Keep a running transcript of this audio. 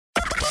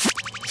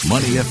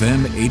Money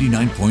FM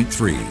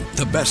 89.3,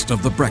 the best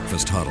of the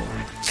breakfast huddle.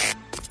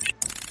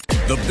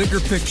 The bigger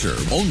picture,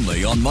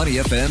 only on Money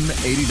FM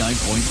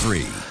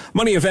 89.3.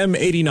 Money FM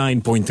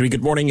 89.3.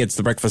 Good morning. It's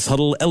the Breakfast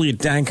Huddle. Elliot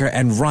Danker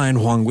and Ryan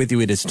Huang with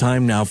you. It is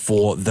time now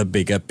for the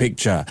bigger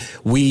picture.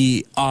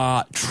 We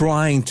are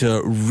trying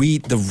to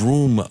read the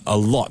room a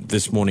lot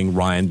this morning,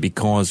 Ryan,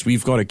 because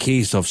we've got a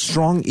case of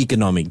strong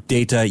economic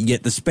data,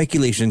 yet the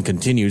speculation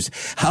continues.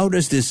 How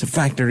does this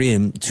factor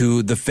in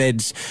to the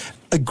Fed's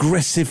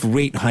aggressive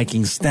rate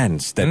hiking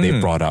stance that they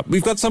brought up?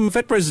 We've got some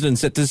Fed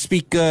presidents set to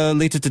speak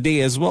later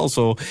today as well,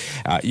 so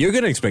you're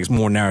going to expect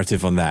more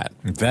narrative on that.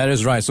 That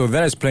is right. So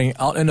that is playing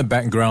out in the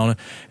background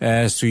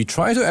as we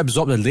try to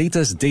absorb the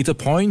latest data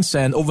points.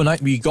 And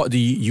overnight, we got the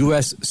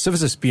US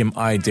Services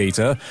PMI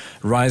data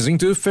rising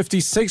to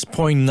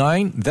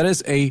 56.9. That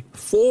is a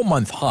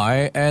 4-month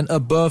high and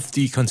above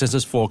the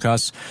consensus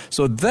forecast.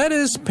 So that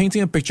is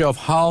painting a picture of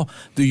how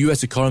the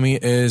US economy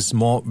is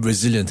more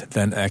resilient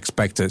than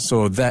expected.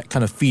 So that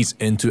kind of feeds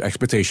into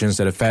expectations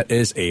that the Fed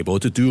is able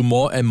to do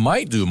more and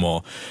might do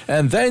more.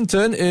 And that in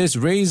turn is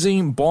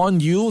raising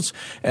bond yields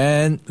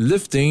and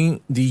lifting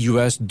the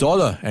US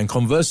dollar. And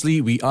conversely,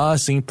 we are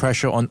seeing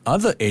pressure on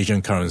other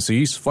Asian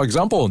currencies. For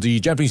example, the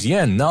Japanese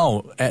yen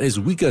now at its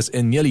weakest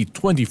in nearly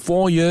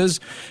 24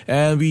 years.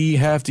 And we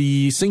have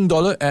the Sing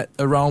dollar at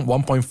around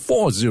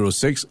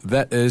 1.406.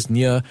 That is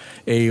near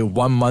a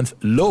 1-month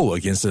low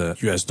against the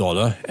US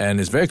dollar and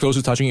is very close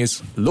to touching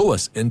its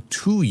lowest in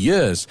 2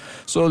 years.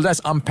 So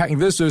let's unpack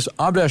this is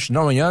Abhilash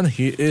Narayan.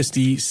 He is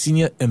the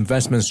Senior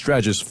Investment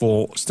Strategist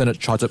for Standard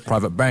Chartered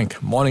Private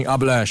Bank. Morning,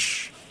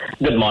 Abhilash.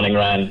 Good morning,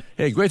 Ryan.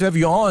 Hey, great to have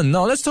you on.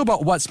 Now, let's talk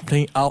about what's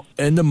playing out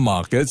in the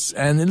markets.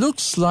 And it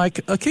looks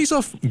like a case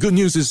of good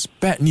news is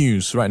bad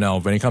news right now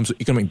when it comes to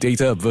economic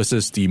data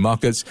versus the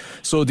markets.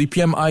 So the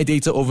PMI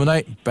data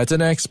overnight, better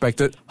than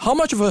expected. How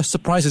much of a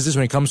surprise is this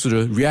when it comes to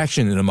the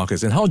reaction in the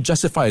markets? And how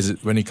justified is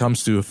it when it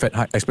comes to Fed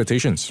hike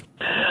expectations?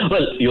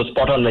 Well, you're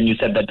spot on when you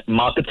said that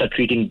markets are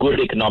treating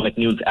good economic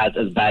news as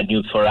bad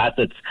news for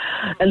assets.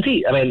 And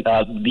see, I mean,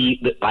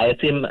 the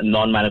ISM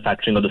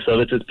non-manufacturing or the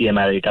services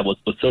PMI data was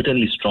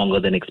certainly stronger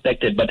than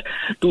expected. But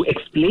to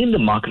explain the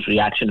market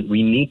reaction,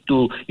 we need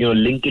to,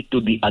 link it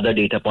to the other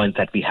data points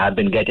that we have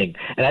been getting.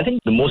 And I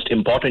think the most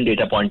important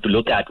data point to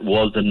look at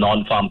was the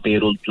non-farm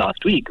payrolls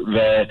last week,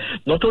 where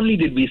not only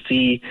did we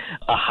see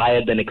a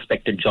higher than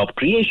expected job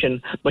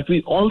creation, but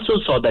we also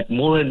saw that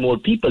more and more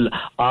people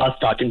are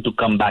starting to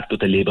come back to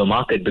the labor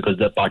market because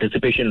the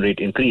participation rate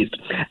increased.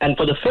 And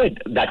for the Fed,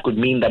 that could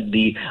mean that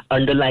the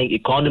underlying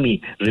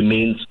economy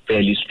remains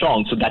fairly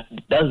strong. So that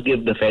does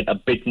give the Fed a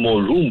bit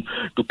more room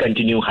to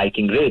continue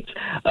hiking rates.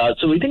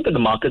 So we think that the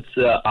markets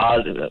are,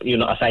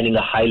 assigning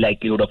a high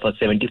likelihood of a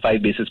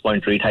 75 basis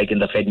point rate hike in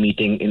the Fed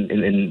meeting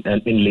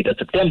in later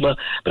September.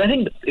 But I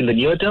think in the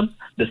near term,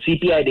 the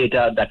CPI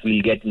data that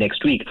we'll get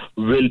next week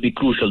will be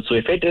crucial. So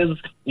if it is,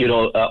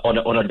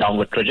 on a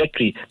downward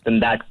trajectory, then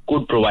that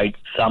could provide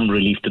some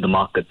relief to the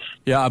markets.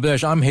 Yeah,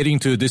 Abhilash, I'm heading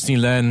to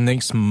Disneyland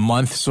next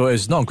month, so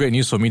it's not great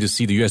news for me to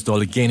see the US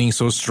dollar gaining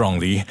so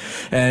strongly.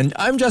 And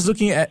I'm just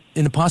looking at,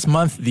 in the past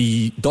month,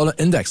 the dollar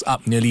index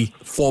up nearly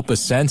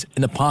 4%.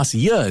 In the past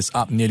year, it's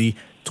up nearly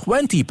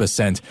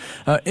 20%.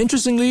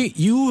 Interestingly,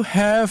 you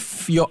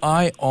have your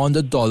eye on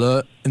the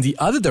dollar in the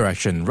other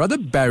direction, rather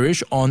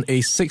bearish on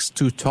a 6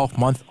 to 12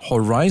 month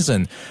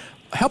horizon.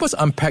 Help us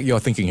unpack your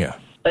thinking here.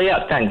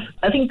 Yeah, thanks.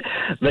 I think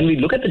when we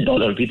look at the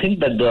dollar, we think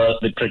that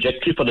the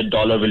trajectory for the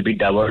dollar will be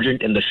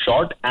divergent in the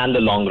short and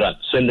the long run.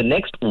 So in the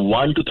next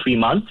 1 to 3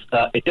 months,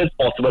 it is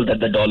possible that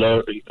the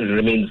dollar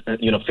remains,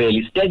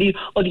 fairly steady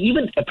or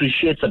even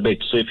appreciates a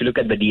bit. So if you look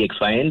at the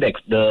DXY index,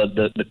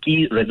 the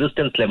key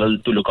resistance level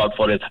to look out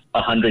for is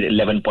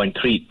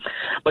 111.3.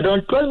 But on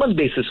a 12-month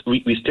basis,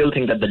 we still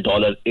think that the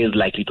dollar is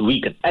likely to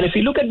weaken. And if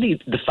you look at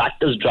the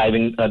factors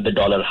driving the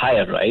dollar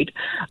higher, right,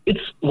 it's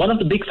one of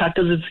the big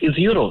factors is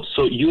euro.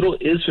 So euro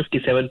is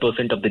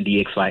 57% of the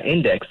DXY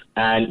index,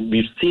 and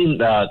we've seen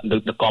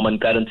the common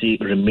currency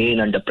remain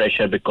under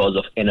pressure because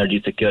of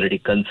energy security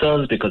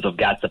concerns, because of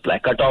gas supply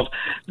cutoff.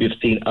 We've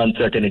seen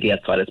uncertainty as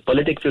far as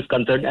politics is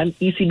concerned, and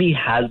ECB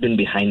has been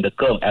behind the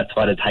curve as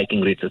far as hiking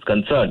rates is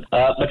concerned.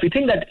 But we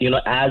think that,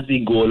 as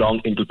we go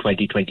along into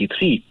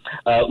 2023,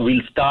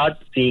 we'll start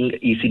seeing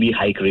ECB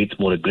hike rates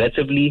more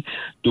aggressively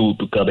to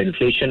curb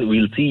inflation.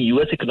 We'll see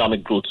U.S.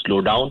 economic growth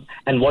slow down,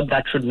 and what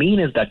that should mean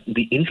is that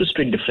the interest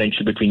rate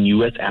differential between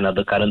U.S. and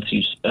other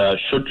currencies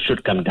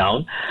should come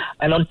down.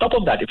 And on top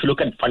of that, if you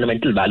look at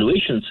fundamental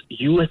valuations,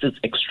 US is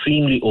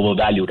extremely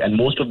overvalued, and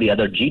most of the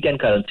other G10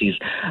 currencies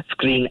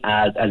screen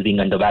as being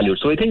undervalued.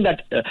 So I think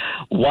that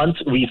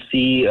once we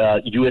see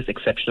US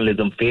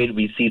exceptionalism fade,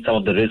 we see some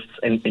of the risks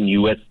in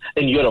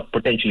Europe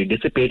potentially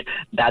dissipate.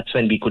 That's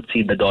when we could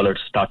see the dollar dollar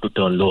start to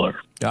turn lower.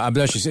 Yeah,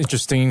 Abhilash, it's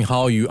interesting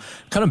how you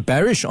kind of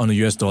bearish on the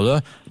US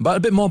dollar, but a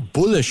bit more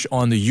bullish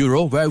on the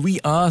euro, where we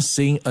are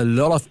seeing a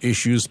lot of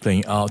issues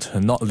playing out,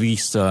 not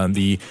least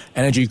the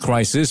energy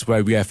crisis,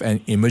 where we have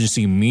an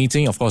emergency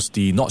meeting. Of course,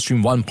 the Nord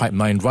Stream 1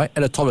 pipeline right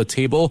at the top of the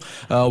table,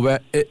 where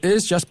it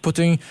is just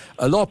putting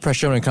a lot of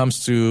pressure when it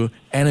comes to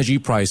energy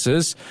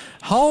prices.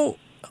 How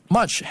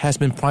much has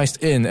been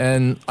priced in?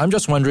 And I'm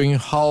just wondering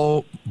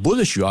how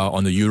bullish you are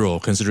on the euro,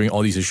 considering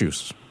all these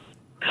issues.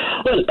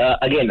 Well,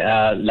 again,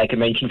 like I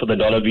mentioned for the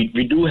dollar,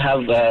 we do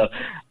have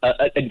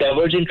a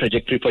divergent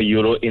trajectory for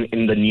euro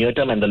in the near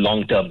term and the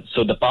long term.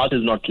 So the path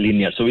is not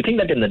linear. So we think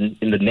that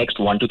in the next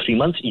 1 to 3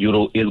 months,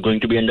 euro is going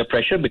to be under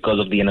pressure because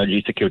of the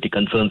energy security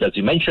concerns, as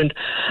you mentioned.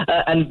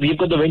 And we've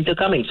got the winter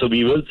coming. So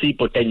we will see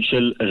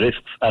potential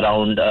risks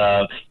around,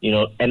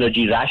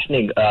 energy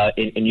rationing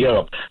in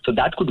Europe. So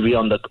that could weigh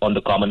on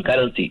the common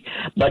currency.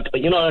 But,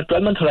 on a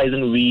 12-month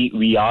horizon,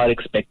 we are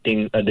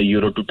expecting the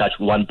euro to touch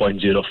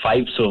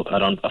 1.05, so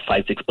around a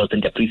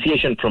 5-6%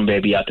 appreciation from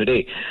where we are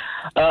today.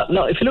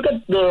 Now, if you look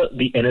at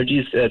the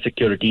energy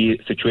security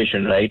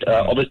situation, right?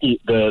 Obviously,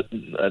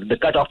 the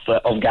cutoff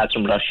of gas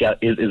from Russia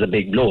is a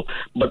big blow.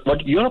 But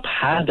what Europe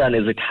has done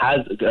is it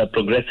has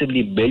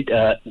progressively built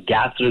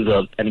gas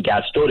reserves and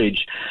gas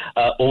storage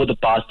over the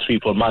past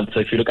 3-4 months.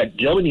 So if you look at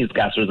Germany's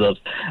gas reserves,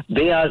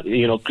 they are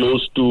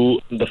close to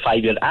the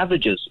 5-year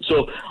averages.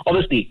 So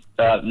obviously,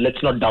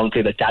 let's not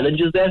downplay the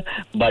challenges there,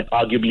 but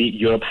arguably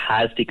Europe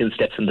has taken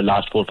steps in the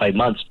last 4 or 5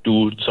 months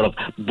to sort of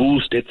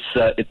boost its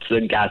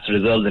gas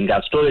reserves and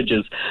gas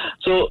storages.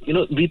 So,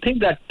 we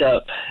think that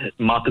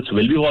markets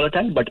will be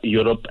volatile, but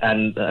Europe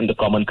and the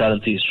common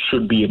currencies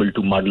should be able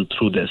to muddle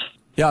through this.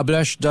 Yeah,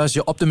 Abhilash, does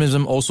your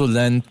optimism also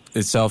lend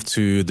itself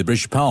to the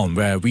British pound,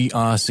 where we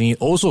are seeing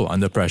also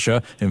under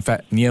pressure, in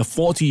fact, near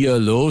 40-year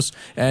lows,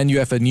 and you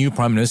have a new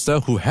Prime Minister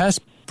who has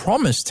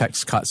promised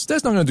tax cuts?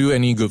 That's not going to do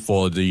any good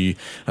for the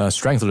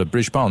strength of the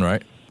British pound,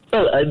 right?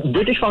 Well,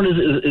 British pound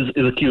is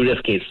a curious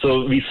case.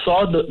 So we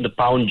saw the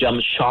pound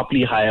jump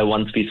sharply higher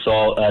once we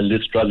saw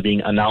Liz Truss being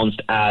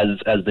announced as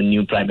the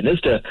new Prime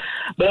Minister.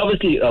 But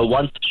obviously,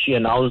 once she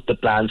announced the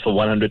plans for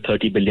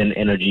 130 billion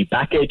energy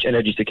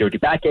security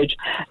package,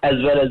 as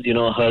well as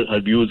her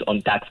views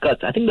on tax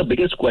cuts, I think the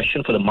biggest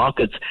question for the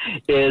markets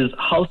is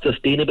how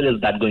sustainable is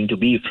that going to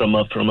be from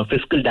a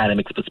fiscal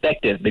dynamics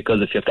perspective?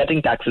 Because if you're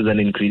cutting taxes and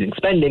increasing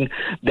spending,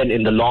 then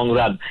in the long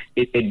run,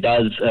 it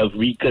does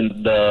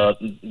weaken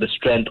the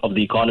strength of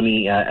the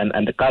economy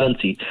and the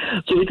currency.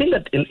 So we think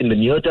that in the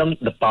near term,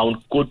 the pound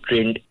could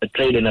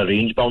trade in a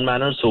range-bound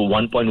manner. So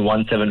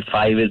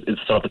 1.175 is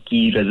sort of a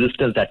key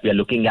resistance that we are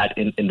looking at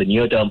in the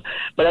near term.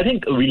 But I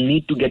think we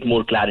need to get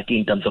more clarity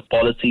in terms of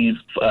policies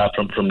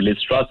from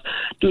Liz Truss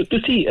to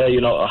see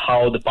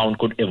how the pound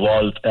could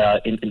evolve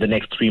in the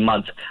next 3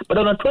 months. But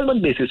on a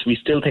 12-month basis, we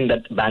still think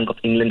that Bank of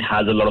England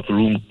has a lot of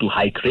room to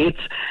hike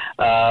rates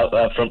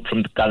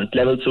from the current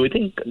level. So we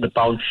think the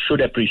pound should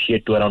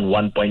appreciate to around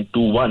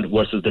 1.21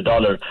 versus the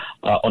dollar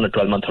on a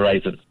 12-month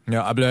horizon.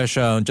 Yeah,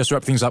 Abhilash, just to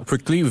wrap things up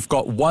quickly, we've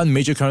got one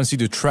major currency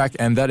to track,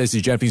 and that is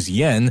the Japanese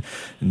yen.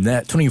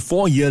 Net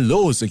 24-year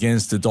lows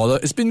against the dollar.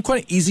 It's been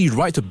quite an easy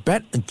ride to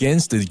bet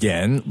against the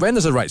yen. When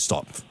does the ride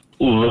stop?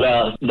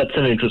 Well, that's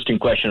an interesting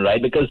question,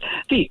 right? Because,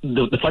 see,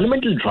 the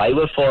fundamental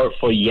driver for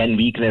yen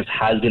weakness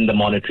has been the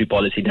monetary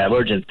policy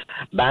divergence.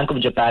 Bank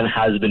of Japan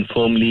has been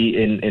firmly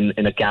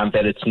in a camp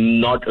where it's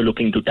not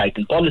looking to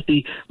tighten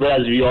policy,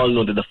 whereas we all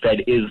know that the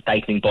Fed is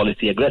tightening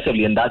policy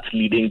aggressively, and that's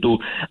leading to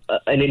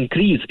an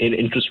increase in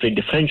interest rate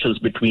differentials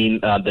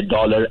between the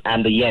dollar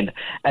and the yen.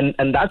 And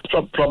that's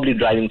probably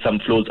driving some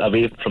flows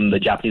away from the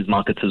Japanese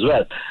markets as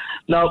well.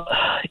 Now,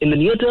 in the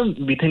near term,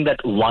 we think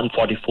that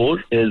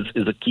 144 is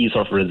a key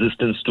sort of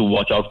resistance to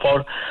watch out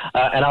for.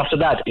 And after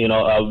that,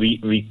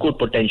 we could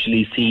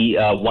potentially see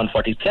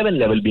 147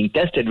 level being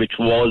tested, which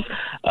was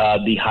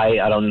the high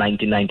around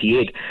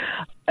 1998.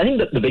 I think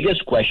that the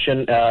biggest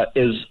question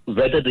is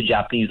whether the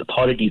Japanese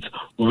authorities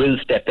will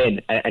step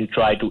in and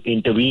try to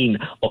intervene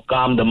or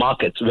calm the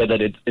markets, whether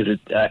is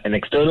it an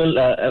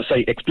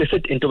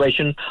explicit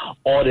intervention,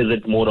 or is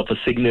it more of a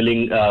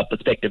signaling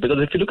perspective? Because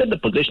if you look at the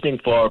positioning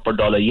for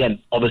dollar yen,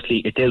 obviously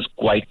it is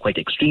quite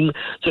extreme.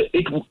 So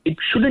it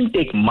shouldn't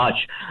take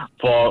much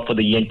for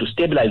the yen to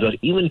stabilize or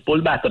even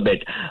pull back a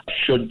bit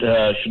should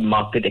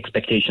market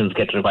expectations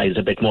get revised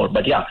a bit more.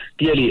 But yeah,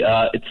 clearly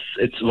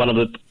it's one of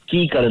the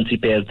key currency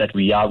pairs that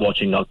we are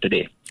watching out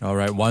today. All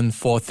right,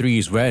 143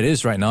 is where it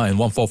is right now, and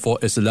 144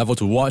 is the level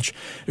to watch.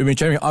 We've been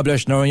chatting with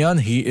Abhilash Narayan.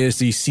 He is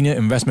the Senior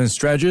Investment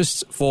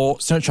Strategist for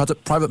Standard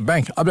Chartered Private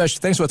Bank. Abhilash,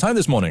 thanks for your time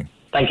this morning.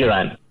 Thank you,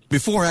 Ryan.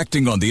 Before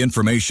acting on the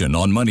information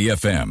on Money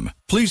FM,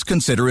 please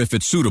consider if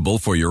it's suitable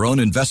for your own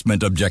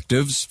investment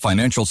objectives,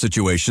 financial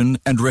situation,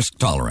 and risk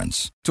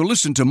tolerance. To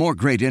listen to more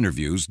great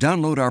interviews,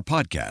 download our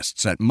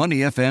podcasts at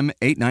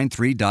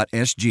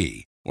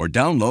moneyfm893.sg or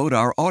download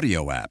our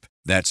audio app.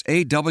 That's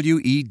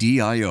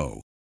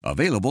AWEDIO.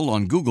 Available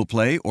on Google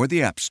Play or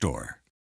the App Store.